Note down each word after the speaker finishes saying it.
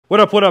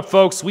What up,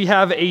 folks? We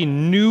have a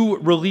new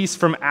release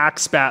from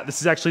Axe Bat.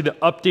 This is actually the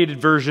updated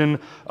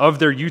version of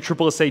their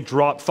USSSA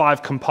Drop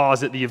 5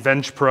 composite, the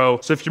Avenge Pro.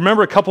 So if you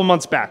remember a couple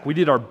months back, we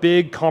did our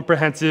big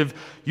comprehensive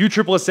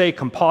USSSA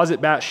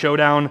Composite Bat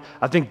Showdown.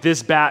 I think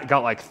this bat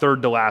got like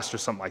third to last or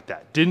something like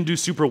that. Didn't do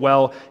super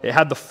well. It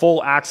had the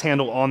full axe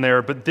handle on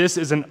there, but this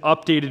is an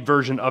updated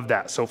version of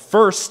that. So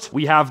first,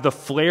 we have the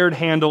flared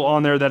handle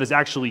on there that is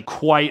actually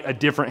quite a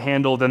different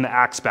handle than the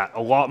Axe Bat.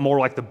 A lot more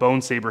like the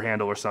Bone Saber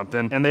handle or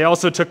something. And they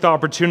also took the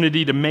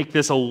opportunity to make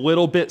this a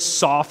little bit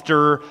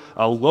softer,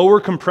 a lower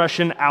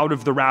compression out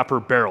of the wrapper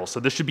barrel. So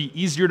this should be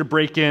easier to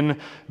break in,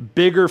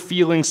 bigger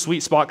feeling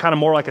sweet spot, kind of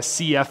more like a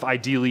CF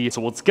ideally.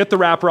 So let's get the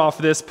wrapper off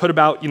of this, put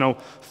about,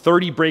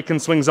 30 break-in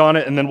swings on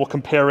it, and then we'll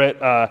compare it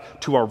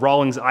to our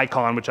Rawlings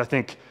Icon, which I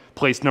think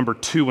placed number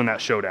 2 in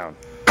that showdown.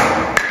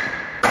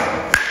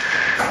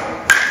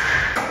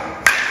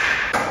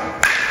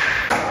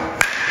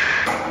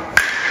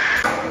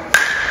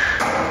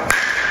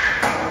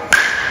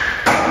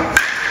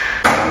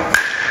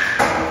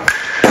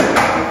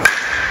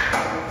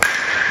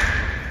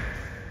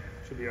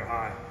 Should be our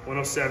high,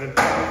 107.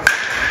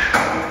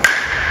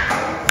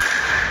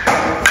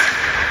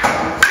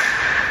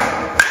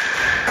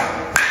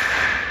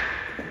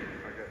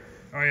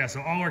 Oh yeah,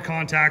 so all our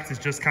contact is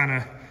just kind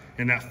of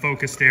in that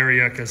focused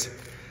area because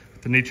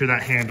the nature of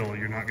that handle,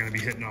 you're not going to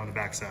be hitting on the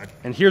backside.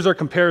 And here's our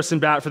comparison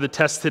bat for the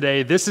test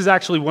today. This is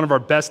actually one of our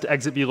best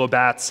exit velo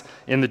bats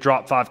in the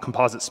Drop 5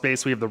 composite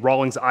space. We have the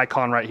Rawlings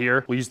Icon right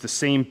here. We use the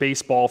same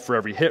baseball for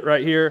every hit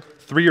right here.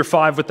 3 or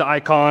 5 with the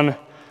Icon,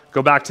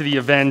 go back to the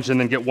Avenge, and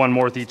then get one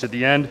more with each at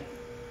the end.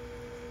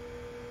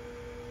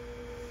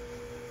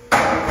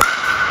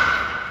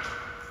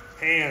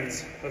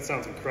 Hands, that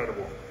sounds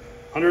incredible.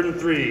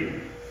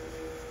 103.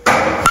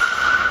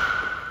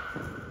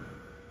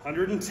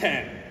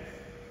 110.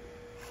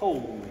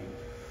 Holy.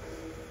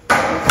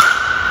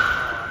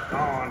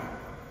 Gone.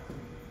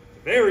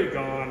 Very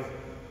gone.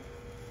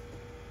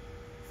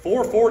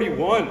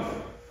 441.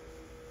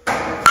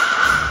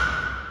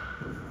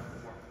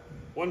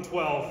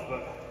 112,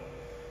 but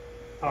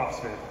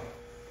tops, man.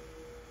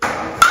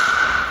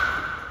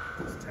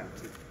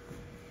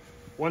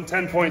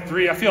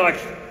 110.3. I feel like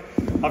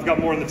I've got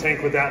more in the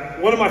tank with that.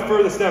 One of my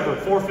furthest ever,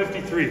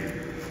 453.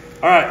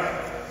 All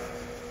right.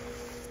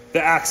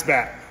 The Axe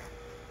Bat.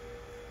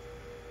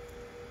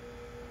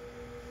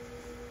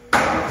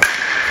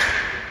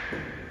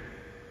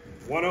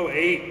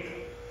 108.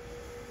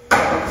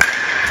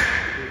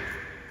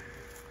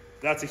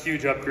 That's a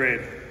huge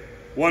upgrade.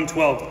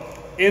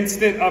 112.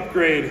 Instant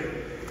upgrade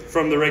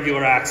from the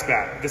regular Axe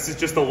Bat. This is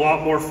just a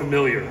lot more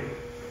familiar.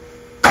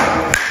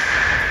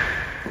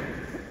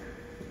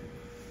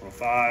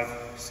 105.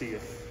 See ya.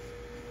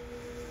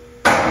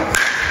 Oh,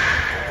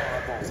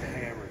 that ball's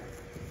hammered.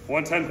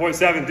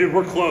 110.7. Dude,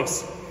 we're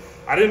close.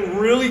 I didn't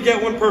really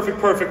get one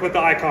perfect with the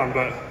Icon,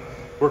 but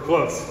we're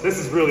close. This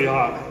is really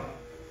hot.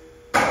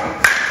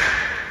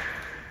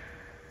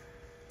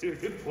 Dude,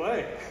 good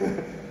play.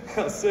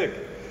 That was sick.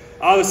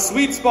 The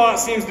sweet spot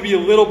seems to be a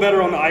little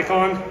better on the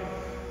Icon.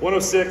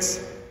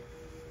 106.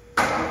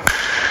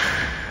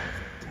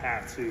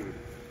 Tattooed.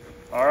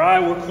 All right,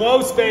 we're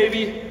close,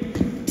 baby.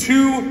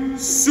 2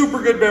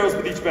 super good barrels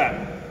with each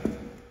bat.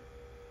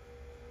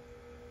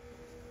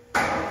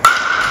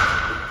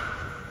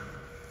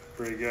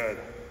 Pretty good.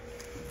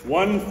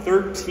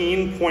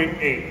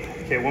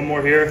 113.8. Okay, one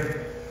more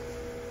here.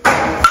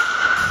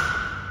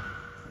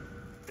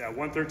 Yeah,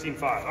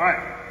 113.5. All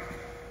right.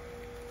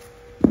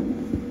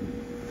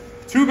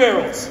 2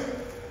 barrels.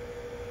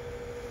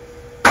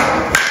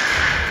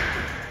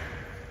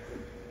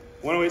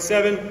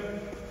 108.7.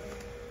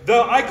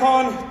 The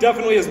Icon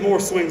definitely has more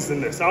swings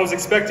than this. I was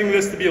expecting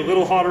this to be a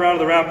little hotter out of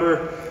the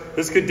wrapper.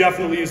 This could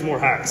definitely use more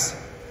hacks.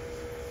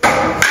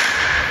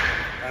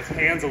 That's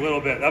hands a little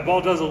bit. That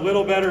ball does a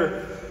little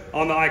better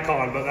on the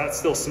Icon, but that's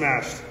still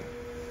smashed.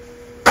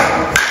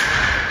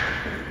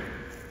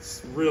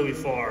 It's really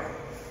far.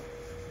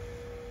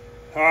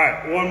 All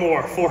right, one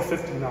more,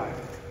 459.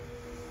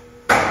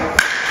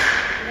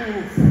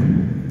 Oof.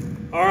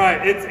 All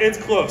right, it's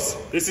close.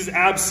 This is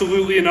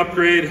absolutely an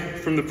upgrade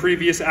from the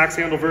previous axe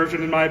handle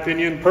version, in my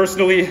opinion.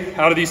 Personally,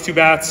 out of these 2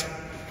 bats,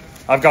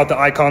 I've got the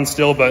Icon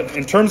still, but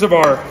in terms of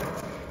our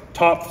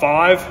top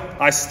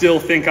 5, I still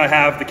think I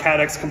have the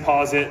CADX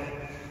Composite,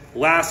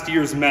 last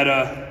year's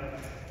Meta,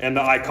 and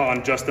the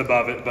Icon just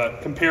above it.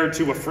 But compared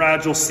to a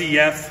fragile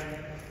CF,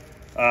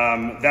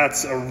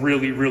 that's a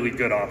really, really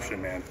good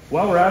option, man.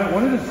 While we're at it, I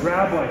wanted to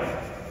grab like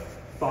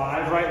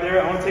 5 right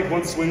there. I want to take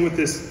one swing with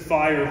this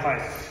fire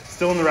hype.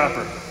 Still in the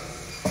wrapper.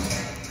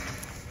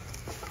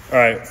 All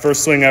right,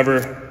 first swing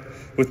ever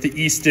with the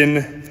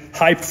Easton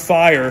Hype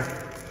Fire.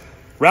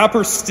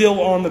 Wrapper still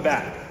on the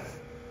bat.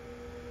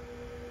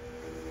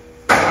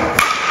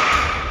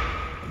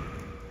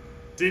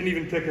 Didn't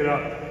even pick it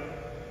up.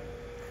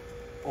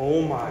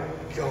 Oh my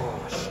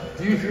gosh.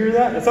 Do you hear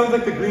that? It sounds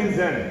like the Green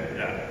Zen.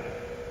 Yeah.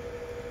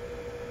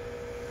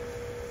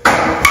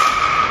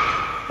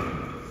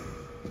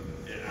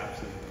 It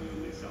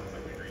absolutely sounds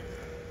like the Green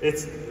Zen.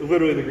 It's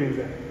literally the Green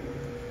Zen.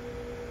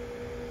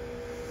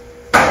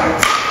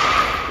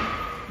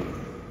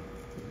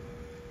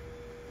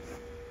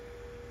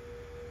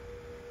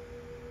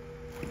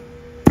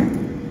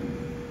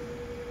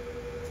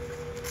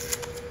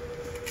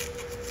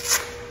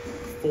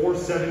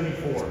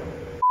 474.